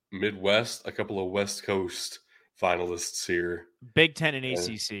Midwest, a couple of West Coast finalists here. Big Ten and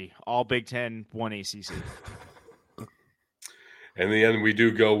ACC. All Big Ten, one ACC. In the end, we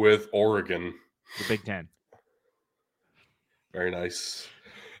do go with Oregon. The Big Ten. Very nice.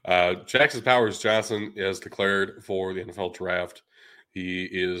 Jackson Powers Johnson is declared for the NFL draft. He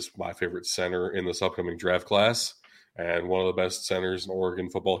is my favorite center in this upcoming draft class and one of the best centers in Oregon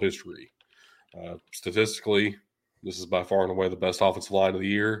football history. Statistically, this is by far and away the best offensive line of the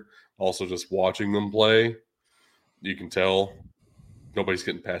year. Also, just watching them play, you can tell nobody's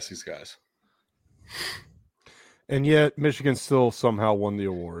getting past these guys. And yet, Michigan still somehow won the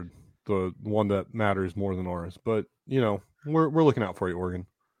award, the one that matters more than ours. But, we're looking out for you, Oregon.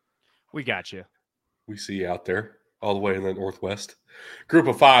 We got you. We see you out there, all the way in the Northwest. Group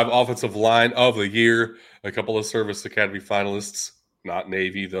of 5, offensive line of the year. A couple of Service Academy finalists. Not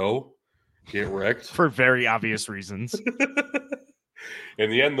Navy, though. Get wrecked. For very obvious reasons. In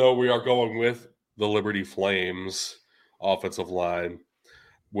the end, though, we are going with the Liberty Flames offensive line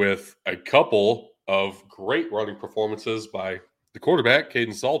with a couple of great running performances by the quarterback,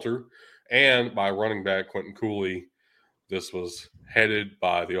 Caden Salter, and by running back, Quentin Cooley. This was headed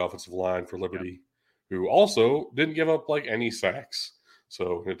by the offensive line for Liberty, who also didn't give up like any sacks.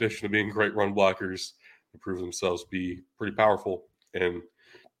 So in addition to being great run blockers, prove themselves to be pretty powerful and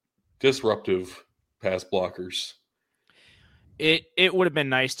disruptive pass blockers. It would have been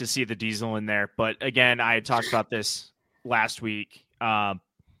nice to see the Diesel in there, but again, I had talked about this last week.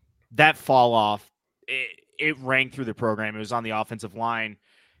 That fall off, it rang through the program. It was on the offensive line.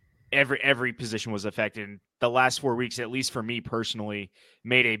 Every position was affected. And the last 4 weeks, at least for me personally,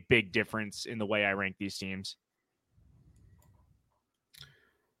 made a big difference in the way I rank these teams.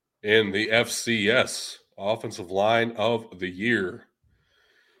 In the FCS, Offensive Line of the Year,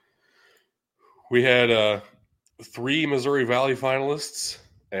 we had 3 Missouri Valley finalists,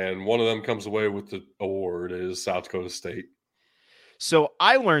 and one of them comes away with the award. It is South Dakota State. So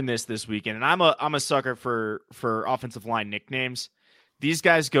I learned this weekend, and I'm a sucker for offensive line nicknames. These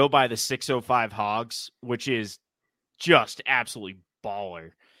guys go by the 605 Hogs, which is just absolutely baller.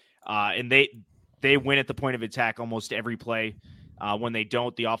 And they win at the point of attack almost every play. When they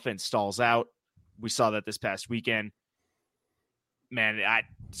don't, the offense stalls out. We saw that this past weekend. Man,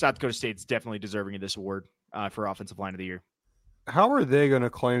 South Dakota State's definitely deserving of this award for Offensive Line of the Year. How are they going to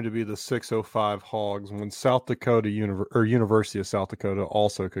claim to be the 605 Hogs when South Dakota University of South Dakota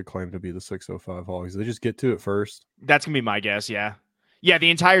also could claim to be the 605 Hogs? They just get to it first. That's going to be my guess, yeah. Yeah,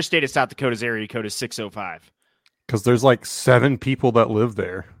 the entire state of South Dakota's area code is 605. Because there's like 7 people that live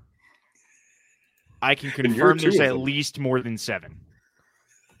there. I can confirm there's at least more than 7.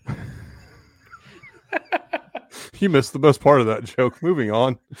 You missed the best part of that joke. Moving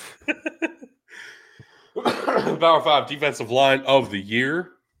on. Power 5 Defensive Line of the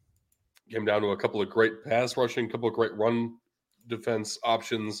Year came down to a couple of great pass rushing, a couple of great run defense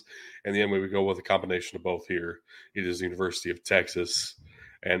options, and the end way we go with a combination of both here. It is the University of Texas.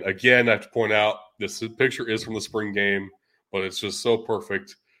 And again, I have to point out, this picture is from the spring game, but it's just so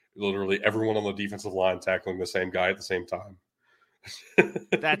perfect. Literally everyone on the defensive line tackling the same guy at the same time.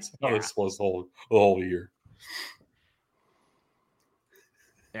 That's how this was the whole year.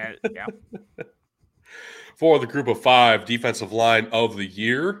 Yeah. For the group of 5 Defensive Line of the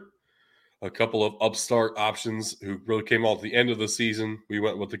Year, a couple of upstart options who really came out at the end of the season. We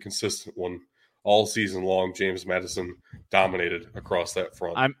went with the consistent one all season long. James Madison dominated across that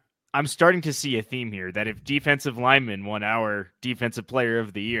front. I'm starting to see a theme here that if defensive lineman won our Defensive Player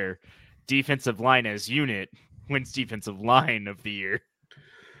of the Year, defensive line as unit wins Defensive Line of the Year.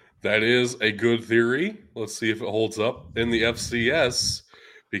 That is a good theory. Let's see if it holds up in the FCS,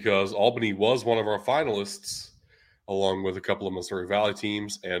 because Albany was one of our finalists, along with a couple of Missouri Valley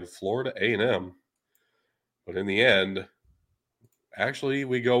teams and Florida A&M. But in the end, actually,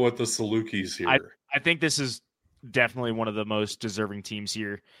 we go with the Salukis here. I think this is definitely one of the most deserving teams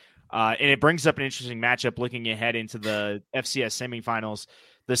here. And it brings up an interesting matchup looking ahead into the FCS semifinals.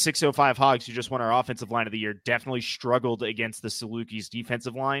 The 605 Hogs, who just won our Offensive Line of the Year, definitely struggled against the Salukis'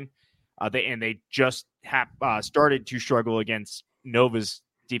 defensive line. They just started to struggle against Nova's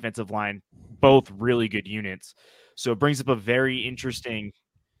defensive line, both really good units. So it brings up a very interesting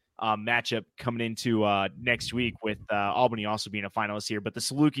matchup coming into next week with Albany also being a finalist here. But the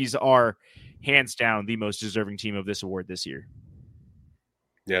Salukis are hands down the most deserving team of this award this year.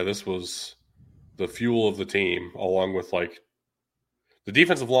 Yeah, this was the fuel of the team, along with like the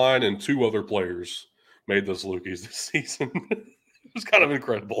defensive line and 2 other players made the Salukis this season. It was kind of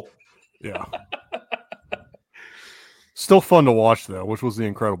incredible. Yeah. Still fun to watch, though, which was the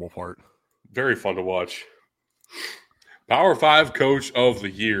incredible part. Very fun to watch. Power 5 Coach of the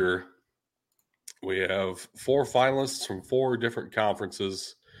Year. We have 4 finalists from 4 different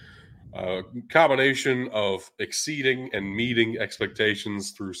conferences. A combination of exceeding and meeting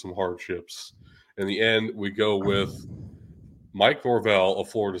expectations through some hardships. In the end, we go with Mike Norvell of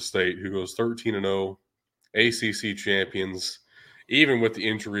Florida State, who goes 13-0, ACC champions, even with the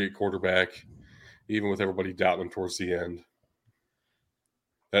injury at quarterback, even with everybody doubting him towards the end.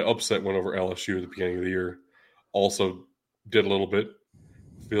 That upset went over LSU at the beginning of the year. Also did a little bit.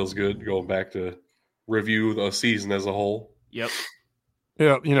 Feels good going back to review the season as a whole. Yep.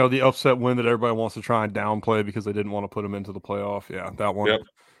 Yeah, the upset win that everybody wants to try and downplay because they didn't want to put them into the playoff. Yeah, that one. Yep.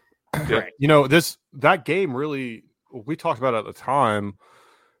 Correct. That game really, we talked about at the time,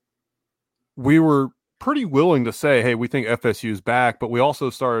 we were pretty willing to say, hey, we think FSU is back, but we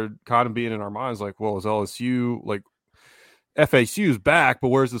also started kind of being in our minds like, well, is LSU, like, FSU's back, but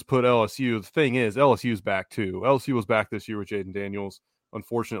where's this put LSU? The thing is, LSU's back too. LSU was back this year with Jaden Daniels.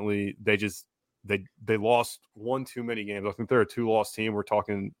 Unfortunately, they lost one too many games. I think they're a 2-loss team. We're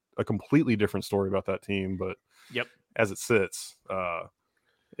talking a completely different story about that team, but yep, as it sits, 3-loss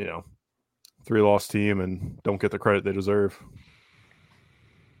team and don't get the credit they deserve.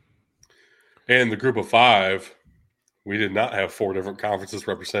 And the group of 5, we did not have 4 different conferences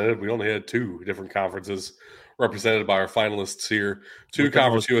represented. We only had 2 different conferences represented by our finalists here. 2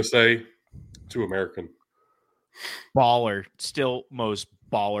 Conference USA, 2 American. Baller. Still most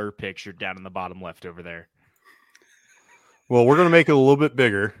baller picture down in the bottom left over there. Well, we're going to make it a little bit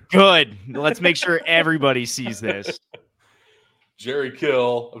bigger. Good. Let's make sure everybody sees this. Jerry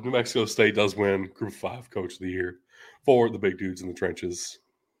Kill of New Mexico State does win Group 5 Coach of the Year for the big dudes in the trenches.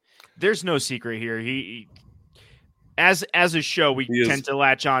 There's no secret here. He as a show, we tend to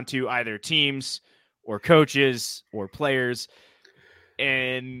latch on to either teams or coaches or players.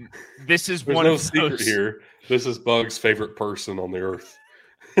 And this is There's one no of secret those. here. This is Bug's favorite person on the earth.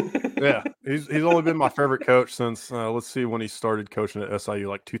 Yeah, he's only been my favorite coach since let's see when he started coaching at SIU,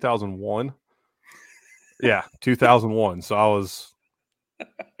 like 2001. Yeah, 2001. So I was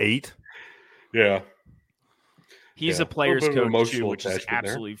 8. Yeah. He's a player's coach too, which is there.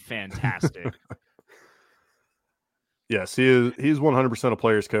 absolutely fantastic. Yes, he's 100% a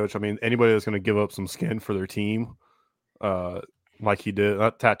player's coach. I mean, anybody that's going to give up some skin for their team, like he did,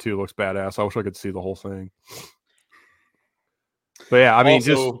 that tattoo looks badass. I wish I could see the whole thing. But yeah, I mean,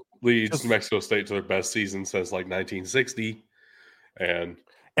 also just leads New Mexico State to their best season since like 1960, and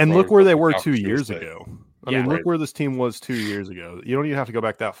look where they were 2 years State. ago. I mean, look where this team was 2 years ago. You don't even have to go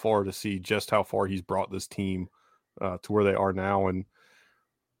back that far to see just how far he's brought this team to where they are now. And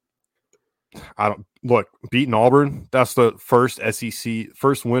beating Auburn, that's the first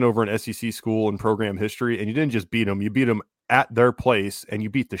win over an SEC school in program history. And you didn't just beat them; you beat them at their place, and you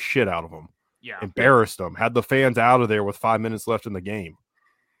beat the shit out of them. Yeah, embarrassed them. Had the fans out of there with 5 minutes left in the game.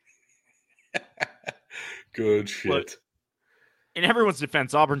 Good shit. Look, in everyone's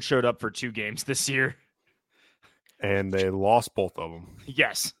defense, Auburn showed up for 2 games this year. And they lost both of them.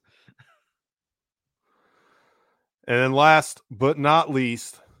 Yes. And then last but not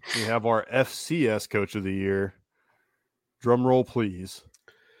least, we have our FCS Coach of the Year. Drum roll, please.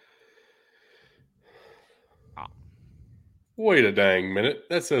 Wait a dang minute.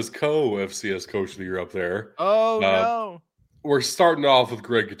 That says co-FCS Coach of the Year up there. Oh, no. We're starting off with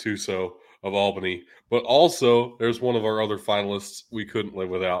Greg Gattuso of Albany, but also there's one of our other finalists we couldn't live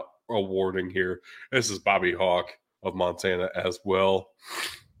without awarding here. This is Bobby Hawk of Montana as well.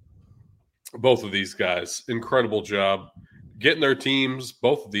 Both of these guys, incredible job getting their teams.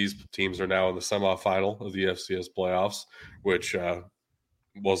 Both of these teams are now in the semifinal of the FCS playoffs, which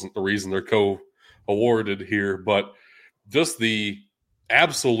wasn't the reason they're co-awarded here, but just the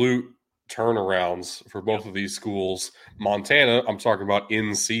absolute turnarounds for both of these schools. Montana, I'm talking about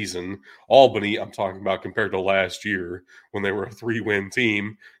in season. Albany, I'm talking about compared to last year when they were a 3-win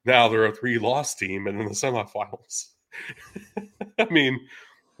team. Now they're a 3-loss team and in the semifinals. I mean,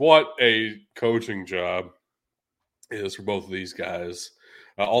 what a coaching job is for both of these guys.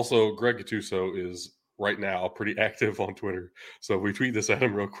 Also, Greg Gattuso is right now pretty active on Twitter. So if we tweet this at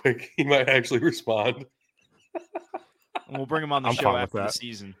him real quick, he might actually respond. And we'll bring him on the show after the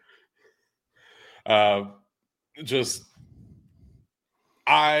season. I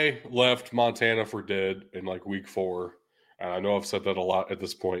left Montana for dead in like week 4. And I know I've said that a lot at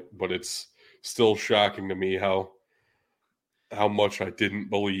this point, but it's still shocking to me how much I didn't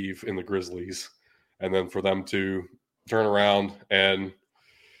believe in the Grizzlies. And then for them to turn around and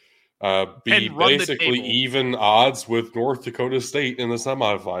be basically even odds with North Dakota State in the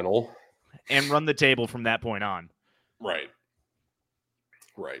semifinal. And run the table from that point on. Right.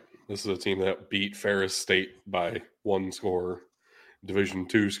 This is a team that beat Ferris State by 1 score, Division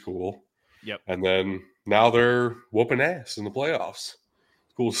II school. Yep. And then now they're whooping ass in the playoffs.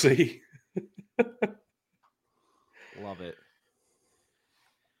 Cool to see. Love it.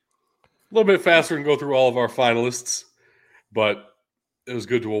 A little bit faster and go through all of our finalists, but it was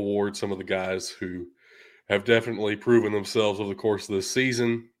good to award some of the guys who have definitely proven themselves over the course of this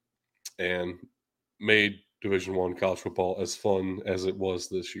season and made Division I college football as fun as it was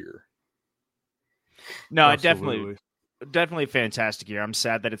this year. No, definitely a fantastic year. I'm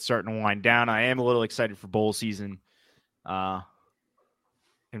sad that it's starting to wind down. I am a little excited for bowl season. And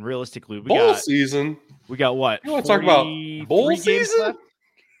realistically, we got what? You want to talk about bowl season? Left?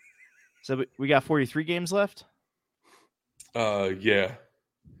 So we got 43 games left? Yeah.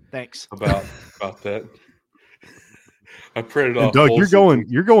 Thanks. About that. I printed off. Doug,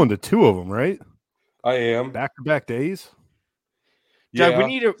 you're going to 2 of them, right? I am. Back-to-back days? Doug,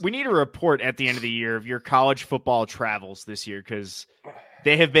 we need a report at the end of the year of your college football travels this year because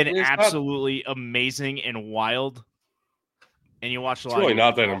they have been absolutely amazing and wild. And you watched a lot. It's really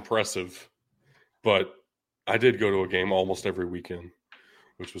not that impressive, but I did go to a game almost every weekend,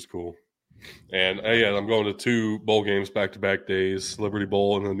 which was cool. And I'm going to 2 bowl games back-to-back days, Liberty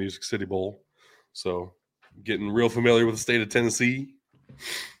Bowl and the Music City Bowl. So getting real familiar with the state of Tennessee.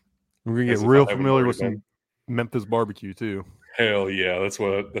 We're gonna get As if real I haven't familiar already with some been. Memphis barbecue too. Hell yeah, that's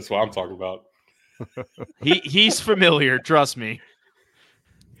what I'm talking about. He's familiar, trust me.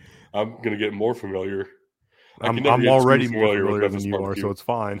 I'm gonna get more familiar. I'm get too already more with familiar than Memphis you are, barbecue. so it's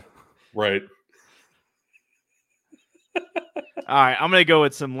fine. Right. All right, I'm going to go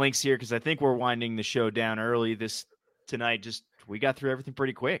with some links here because I think we're winding the show down early tonight. We got through everything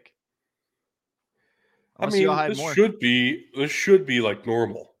pretty quick. I mean, this should be like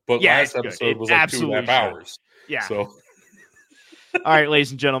normal, but Yeah, last episode was like 2.5 hours. Yeah. So, all right,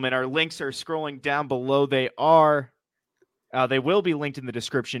 ladies and gentlemen, our links are scrolling down below. They will be linked in the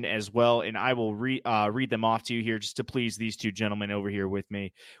description as well, and I will read them off to you here just to please these two gentlemen over here with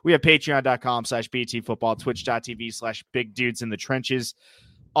me. We have patreon.com/BDT football, twitch.tv/big dudes in the trenches,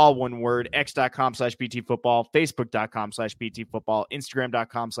 all one word, x.com/BDT football, facebook.com/BDT football,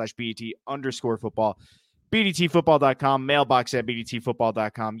 instagram.com/BDT_football, BDTfootball.com, mailbox at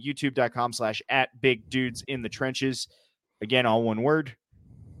BDTfootball.com, youtube.com/@big dudes in the trenches. Again, all one word.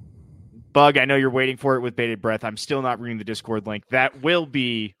 Bug, I know you're waiting for it with bated breath. I'm still not reading the Discord link. That will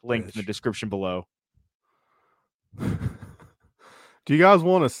be linked in the description below. Do you guys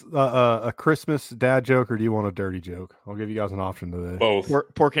want a Christmas dad joke or do you want a dirty joke? I'll give you guys an option today. Both.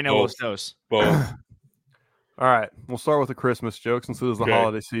 Por que no los dos? Both. All right. We'll start with a Christmas joke since it is the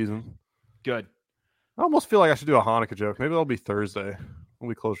holiday season. Good. I almost feel like I should do a Hanukkah joke. Maybe that'll be Thursday. We'll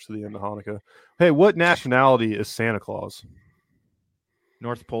be closer to the end of Hanukkah. Hey, what nationality is Santa Claus?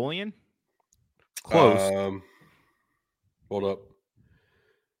 North Polian? Close. Hold up.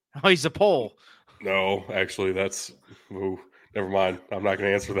 Oh, he's a Pole. No, actually, that's... Ooh, never mind. I'm not going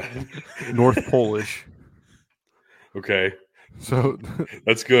to answer that. North Polish. Okay. So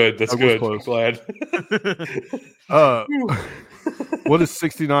that's good. That's good. Close. I'm glad. What is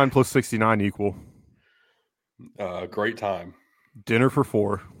 69 plus 69 equal? Great time. Dinner for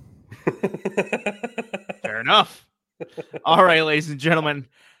 4. Fair enough. All right, ladies and gentlemen,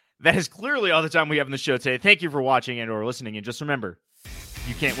 that is clearly all the time we have in the show today. Thank you for watching and or listening. And just remember,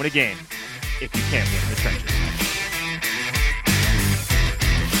 you can't win a game if you can't win in the trenches.